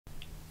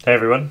Hey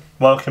everyone,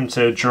 welcome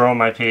to Draw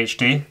My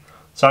PhD.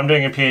 So I'm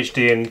doing a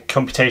PhD in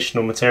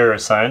computational material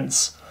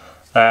science.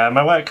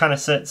 My work kind of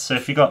sits, so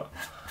if you've got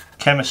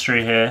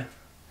chemistry here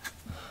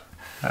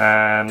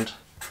and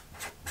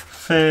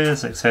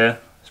physics here,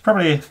 it's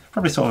probably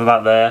sort of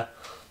about there.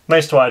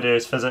 Most of what I do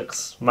is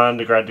physics. My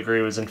undergrad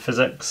degree was in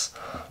physics,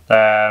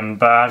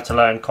 but I have to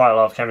learn quite a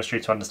lot of chemistry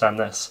to understand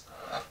this.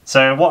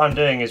 So what I'm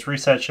doing is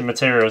researching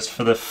materials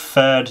for the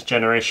third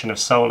generation of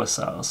solar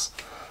cells.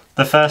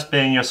 The first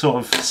being your sort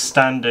of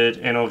standard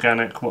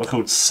inorganic, what are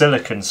called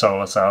silicon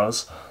solar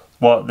cells,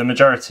 what the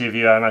majority of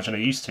you I imagine are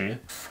used to,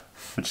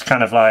 which is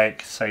kind of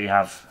like, say you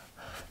have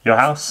your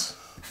house.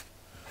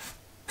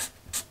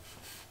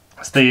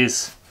 It's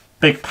these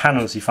big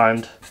panels you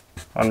find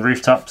on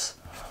rooftops.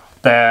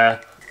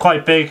 They're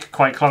quite big,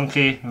 quite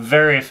clunky,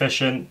 very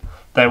efficient,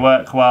 they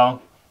work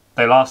well,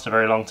 they last a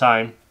very long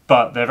time,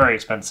 but they're very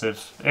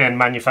expensive. In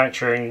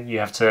manufacturing you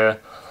have to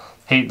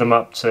heat them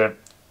up to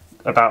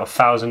about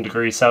 1,000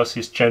 degrees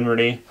Celsius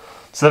generally,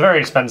 so they're very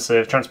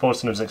expensive,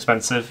 transporting them is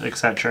expensive,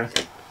 etc.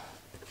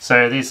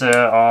 So these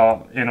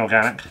are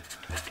inorganic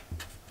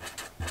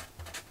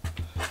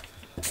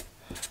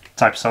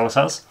type of solar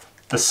cells.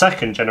 The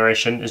second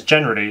generation is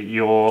generally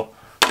your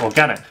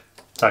organic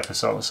type of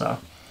solar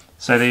cell.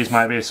 So these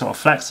might be sort of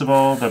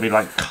flexible, they'll be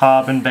like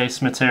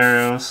carbon-based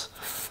materials.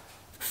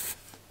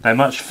 They're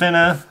much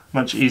thinner,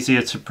 much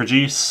easier to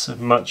produce,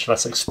 much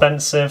less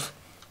expensive,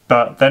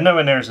 but they're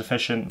nowhere near as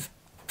efficient,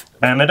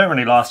 and they don't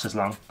really last as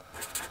long.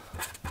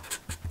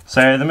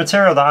 So the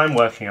material that I'm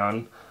working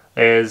on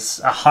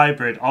is a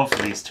hybrid of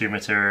these two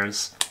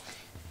materials.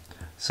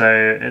 So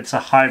it's a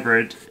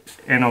hybrid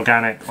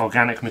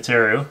inorganic-organic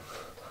material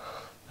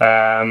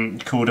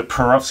called a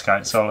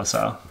Perovskite solar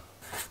cell.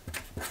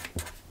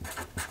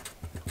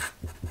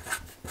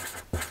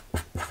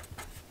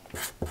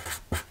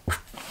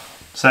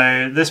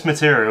 So this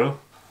material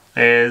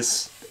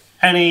is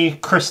any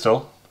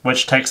crystal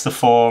which takes the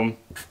form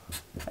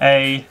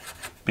A,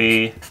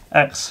 B,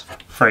 X,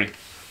 3.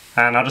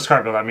 And I'll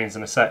describe what that means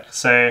in a sec.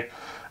 So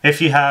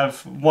if you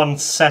have one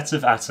set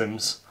of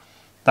atoms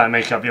that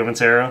make up your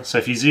material, so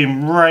if you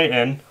zoom right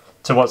in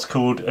to what's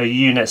called a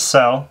unit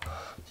cell,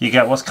 you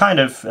get what's kind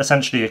of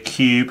essentially a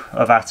cube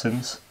of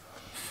atoms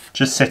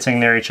just sitting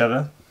near each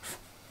other.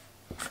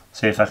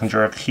 See if I can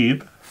draw a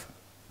cube.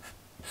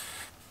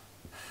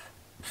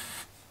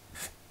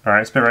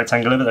 Alright, it's a bit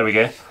rectangular, but there we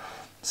go.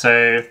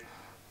 So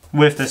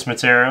with this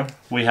material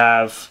we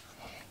have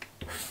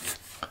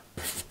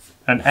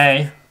an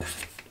A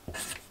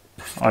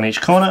on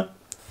each corner.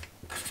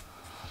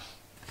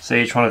 So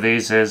each one of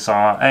these is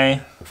our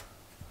A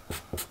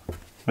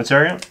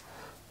material.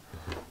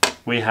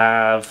 We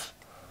have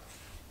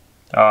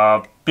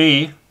our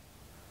B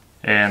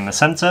in the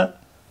center.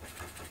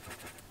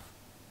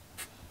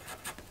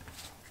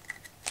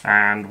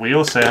 And we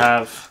also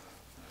have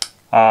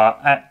our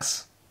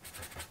X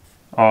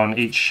on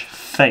each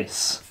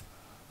face.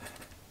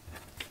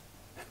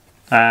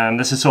 And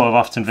this is sort of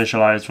often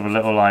visualized with a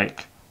little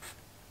like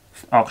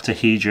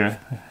octahedra,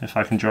 if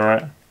I can draw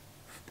it.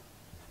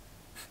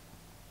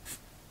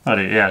 I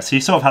do, yeah, so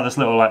you sort of have this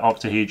little like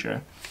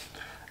octahedra.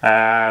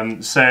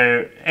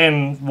 So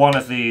in one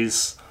of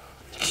these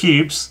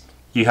cubes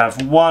you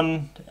have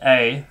one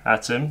A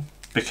atom,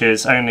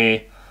 because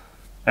only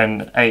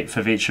an eighth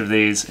of each of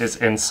these is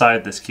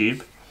inside this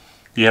cube.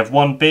 You have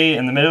one B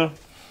in the middle,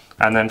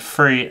 and then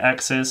 3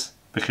 X's,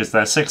 because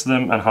there's 6 of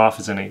them and half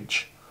is in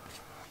each.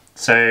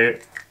 So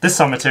this is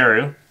our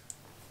material.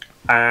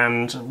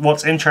 And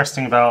what's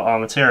interesting about our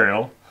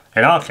material,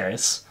 in our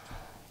case,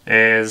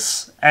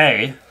 is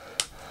A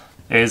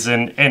is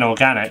an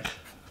inorganic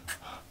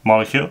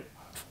molecule.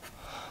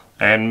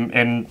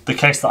 In the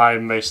case that I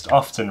most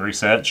often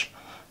research,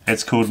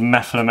 it's called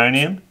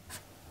methylammonium.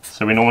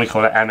 So we normally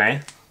call it Ma.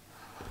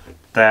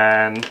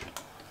 Then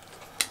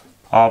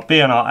our B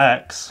and our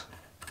X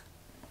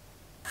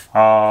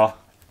are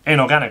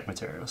inorganic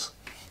materials.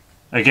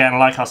 Again,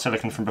 like our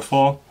silicon from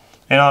before,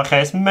 in our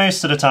case,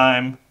 most of the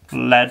time,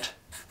 lead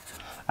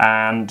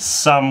and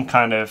some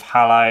kind of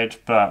halide,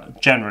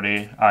 but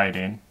generally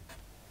iodine.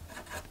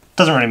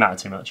 Doesn't really matter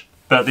too much.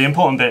 But the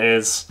important bit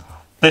is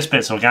this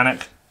bit's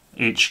organic,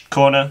 each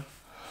corner,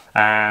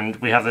 and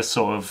we have this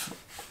sort of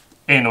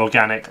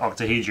inorganic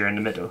octahedra in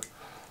the middle.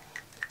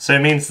 So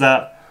it means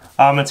that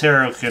our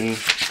material can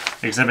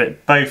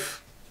exhibit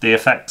both the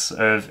effects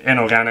of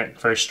inorganic,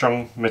 very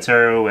strong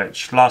material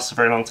which lasts a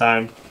very long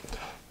time,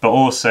 but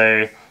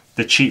also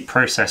the cheap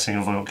processing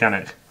of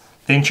organic.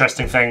 The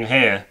interesting thing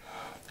here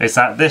is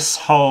that this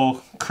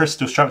whole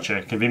crystal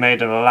structure can be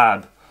made in a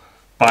lab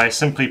by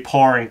simply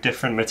pouring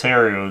different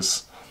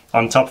materials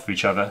on top of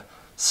each other,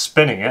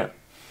 spinning it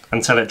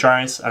until it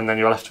dries, and then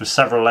you're left with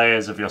several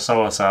layers of your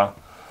solar cell.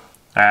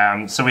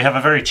 So we have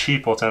a very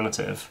cheap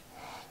alternative.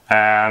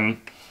 The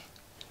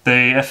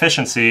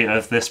efficiency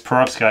of this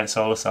perovskite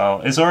solar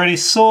cell is already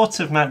sort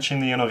of matching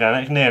the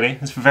inorganic, nearly,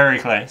 it's very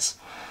close.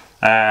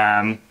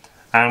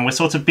 And we're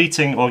sort of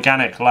beating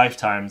organic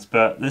lifetimes,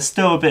 but there's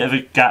still a bit of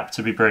a gap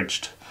to be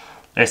bridged.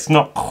 It's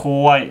not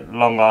quite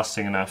long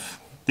lasting enough.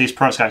 these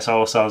perovskite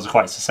solar cells are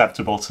quite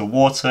susceptible to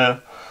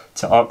water,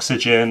 to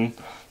oxygen,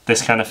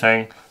 this kind of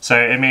thing. So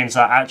it means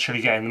that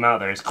actually getting them out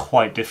there is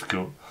quite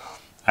difficult.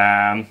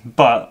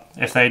 But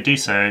if they do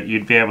so,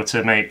 you'd be able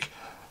to make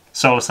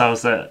solar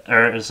cells that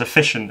are as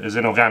efficient as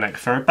inorganic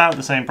for about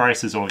the same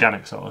price as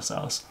organic solar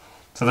cells.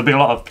 So there'll be a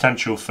lot of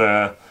potential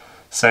for,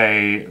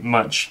 say,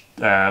 much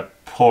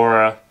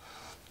poorer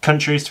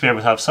countries to be able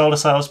to have solar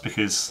cells,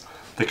 because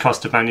the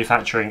cost of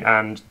manufacturing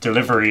and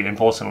delivery,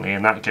 importantly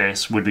in that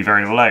case, would be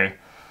very low.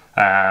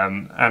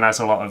 And as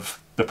a lot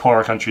of the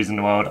poorer countries in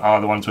the world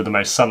are the ones with the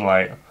most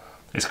sunlight,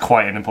 it's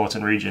quite an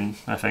important region,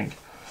 I think.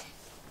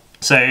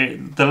 So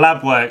the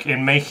lab work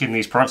in making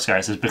these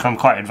perovskites has become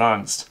quite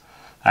advanced.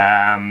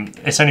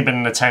 It's only been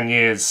in the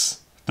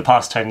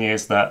past 10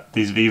 years that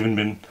these have even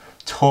been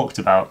talked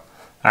about,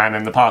 and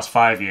in the past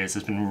 5 years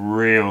there's been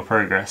real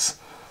progress.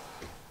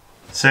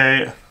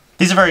 So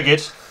these are very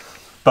good,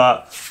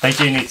 but they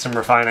do need some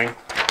refining.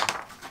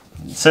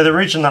 So the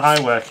region that I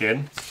work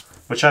in,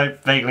 which I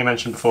vaguely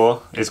mentioned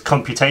before, is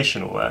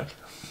computational work.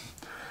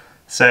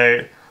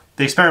 So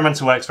the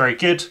experimental work's very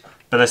good,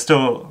 but there's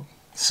still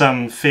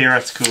some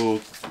theoretical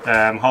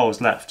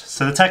holes left.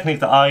 So the technique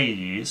that I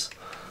use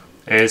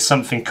is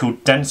something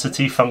called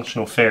density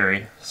functional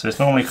theory. So it's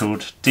normally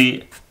called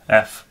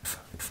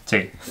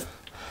DFT.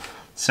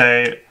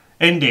 So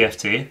in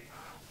DFT,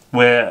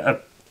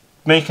 we're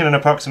making an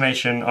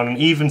approximation on an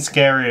even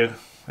scarier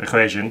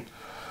equation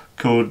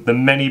called the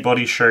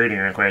many-body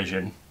Schrodinger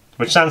equation,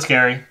 which sounds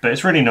scary, but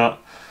it's really not.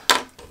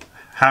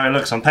 How it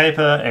looks on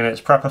paper in its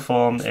proper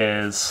form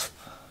is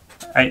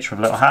h with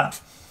a little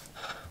hat,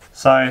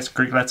 size,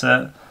 Greek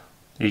letter,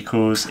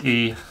 equals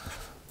E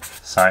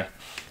psi,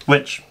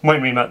 which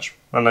won't mean much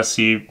unless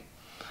you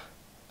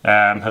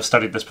have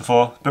studied this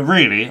before, but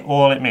really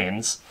all it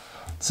means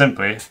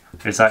simply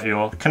is that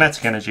your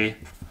kinetic energy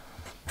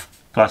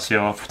plus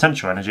your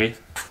potential energy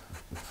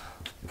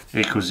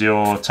equals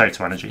your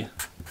total energy.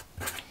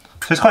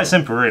 So it's quite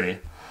simple, really.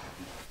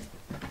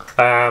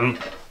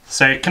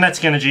 So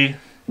kinetic energy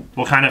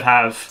will kind of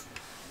have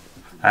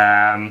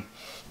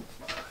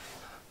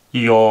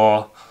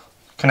your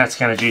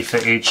kinetic energy for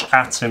each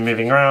atom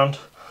moving around.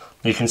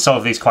 You can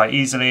solve these quite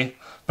easily,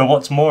 but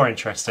what's more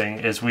interesting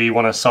is we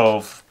want to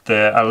solve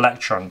the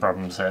electron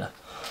problems here.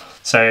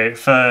 So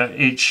for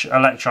each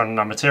electron in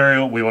our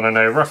material, we want to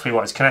know roughly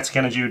what its kinetic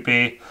energy would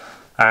be,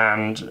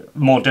 and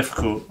more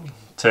difficult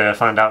to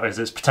find out is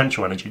its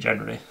potential energy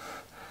generally.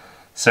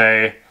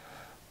 So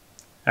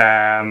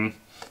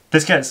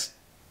this gets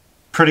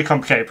pretty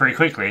complicated pretty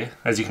quickly,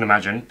 as you can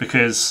imagine,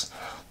 because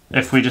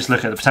if we just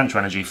look at the potential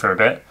energy for a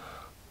bit,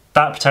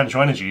 that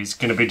potential energy is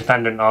going to be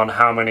dependent on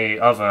how many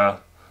other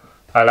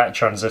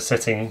electrons are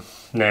sitting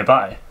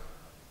nearby.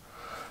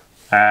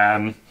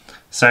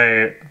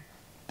 So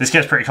this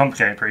gets pretty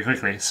complicated pretty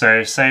quickly.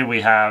 So say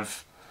we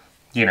have,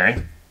 you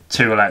know,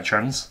 2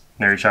 electrons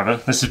near each other.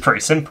 This is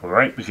pretty simple,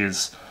 right?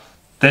 Because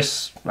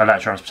this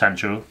electron's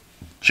potential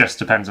just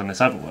depends on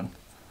this other one.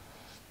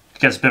 It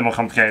gets a bit more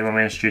complicated when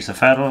we introduce a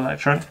third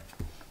electron,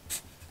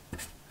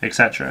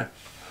 etc.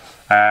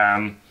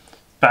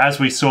 But as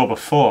we saw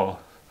before,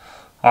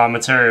 our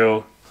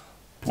material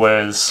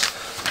was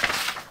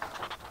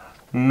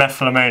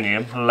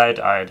methylammonium lead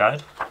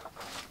iodide.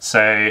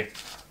 So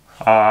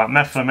our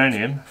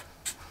methylammonium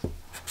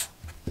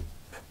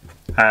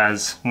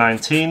has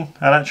 19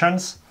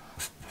 electrons,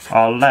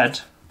 our lead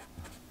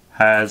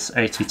has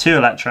 82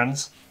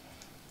 electrons,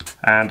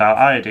 and our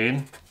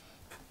iodine,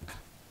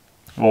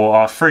 or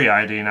our 3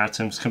 iodine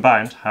atoms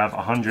combined, have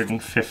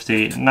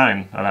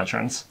 159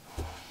 electrons.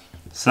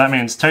 So that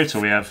means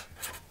total we have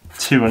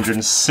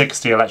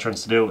 260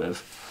 electrons to deal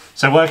with.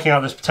 So working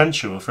out this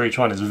potential for each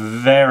one is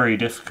very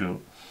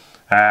difficult.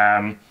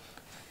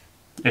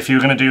 If you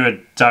were going to do a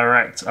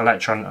direct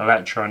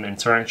electron-electron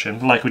interaction,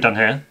 like we've done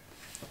here,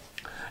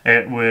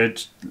 it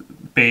would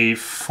be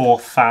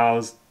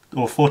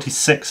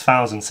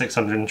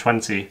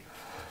 46,620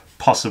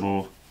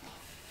 possible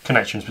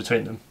connections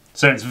between them.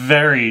 So it's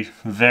very,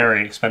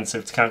 very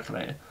expensive to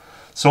calculate.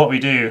 So what we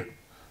do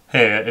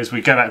here is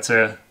we go back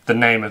to the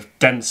name of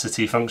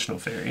density functional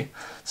theory.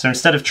 So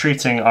instead of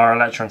treating our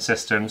electron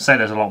system, say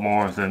there's a lot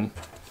more of them,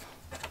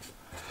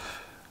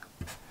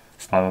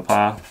 blah blah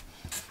blah,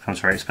 becomes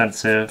very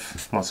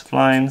expensive, lots of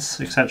lines,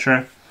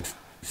 etc.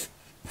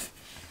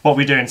 What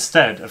we do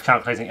instead of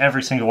calculating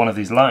every single one of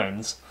these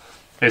lines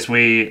is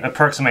we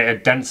approximate a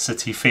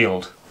density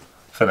field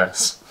for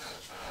this.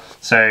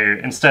 So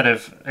instead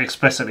of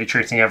explicitly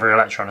treating every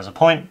electron as a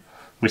point,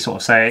 we sort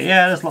of say,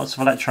 yeah, there's lots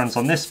of electrons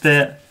on this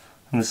bit,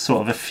 and there's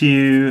sort of a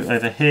few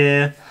over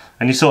here,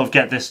 and you sort of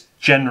get this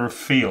general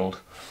field.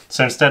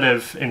 So instead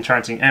of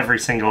interacting every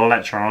single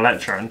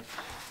electron,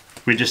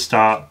 we just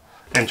start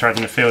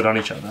interacting the field on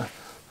each other.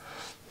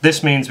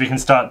 This means we can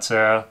start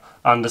to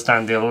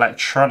understand the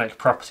electronic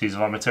properties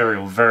of our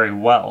material very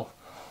well,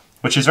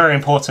 which is very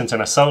important in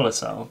a solar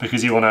cell,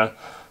 because you want to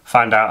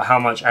find out how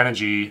much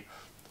energy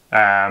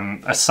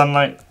a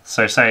sunlight,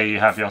 so say you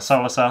have your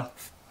solar cell,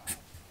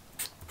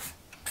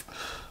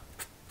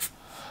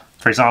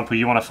 for example,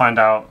 you want to find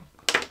out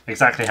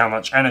exactly how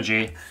much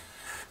energy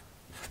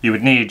you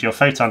would need your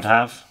photon to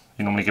have,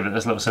 you normally give it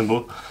this little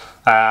symbol,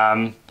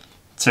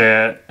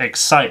 to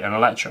excite an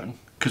electron.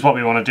 Because what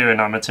we want to do in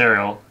our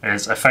material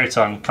is a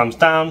photon comes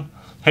down,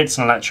 hits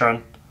an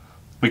electron,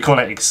 we call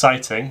it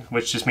exciting,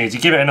 which just means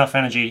you give it enough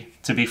energy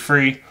to be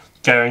free,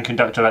 go and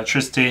conduct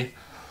electricity.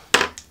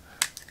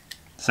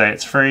 Say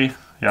it's free,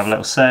 you have a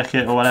little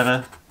circuit or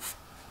whatever,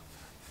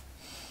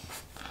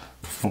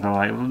 we'll go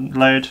like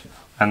load,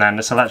 and then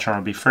this electron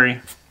will be free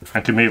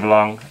and can move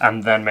along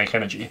and then make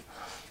energy.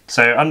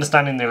 So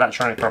understanding the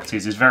electronic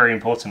properties is very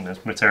important in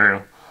this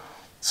material.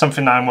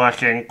 Something that I'm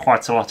working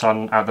quite a lot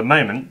on at the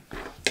moment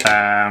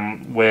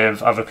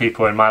with other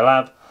people in my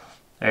lab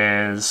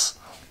is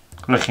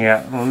looking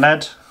at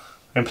lead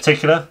in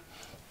particular,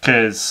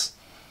 because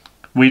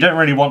we don't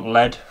really want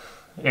lead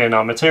in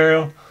our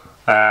material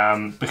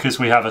because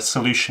we have a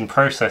solution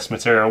process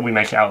material, we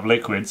make it out of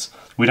liquids.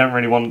 We don't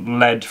really want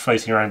lead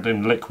floating around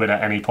in liquid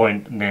at any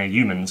point near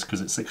humans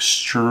because it's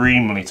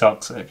extremely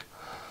toxic.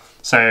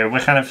 So we're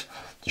kind of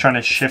trying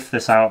to shift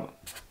this out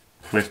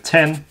with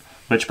tin,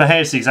 which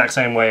behaves the exact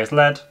same way as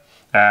lead.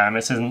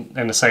 It's in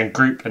the same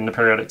group in the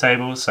periodic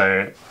table,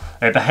 so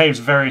it behaves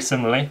very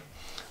similarly.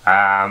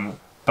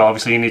 But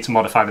obviously you need to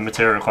modify the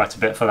material quite a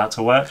bit for that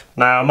to work.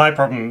 Now my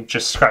problem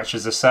just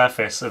scratches the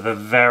surface of a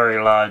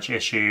very large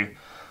issue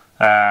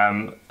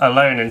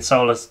alone in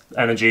solar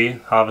energy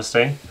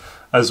harvesting,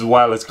 as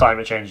well as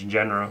climate change in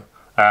general.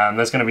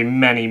 There's going to be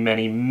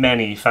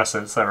many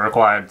facets that are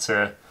required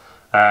to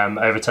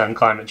overturn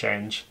climate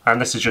change,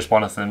 and this is just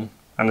one of them,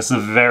 and this is a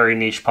very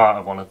niche part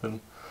of one of them.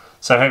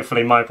 So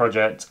hopefully my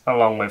project,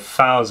 along with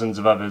thousands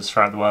of others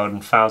throughout the world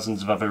and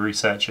thousands of other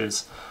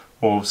researchers,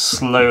 will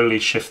slowly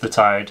shift the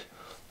tide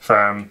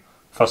from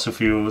fossil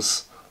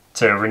fuels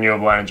to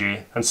renewable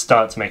energy and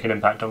start to make an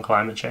impact on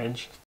climate change.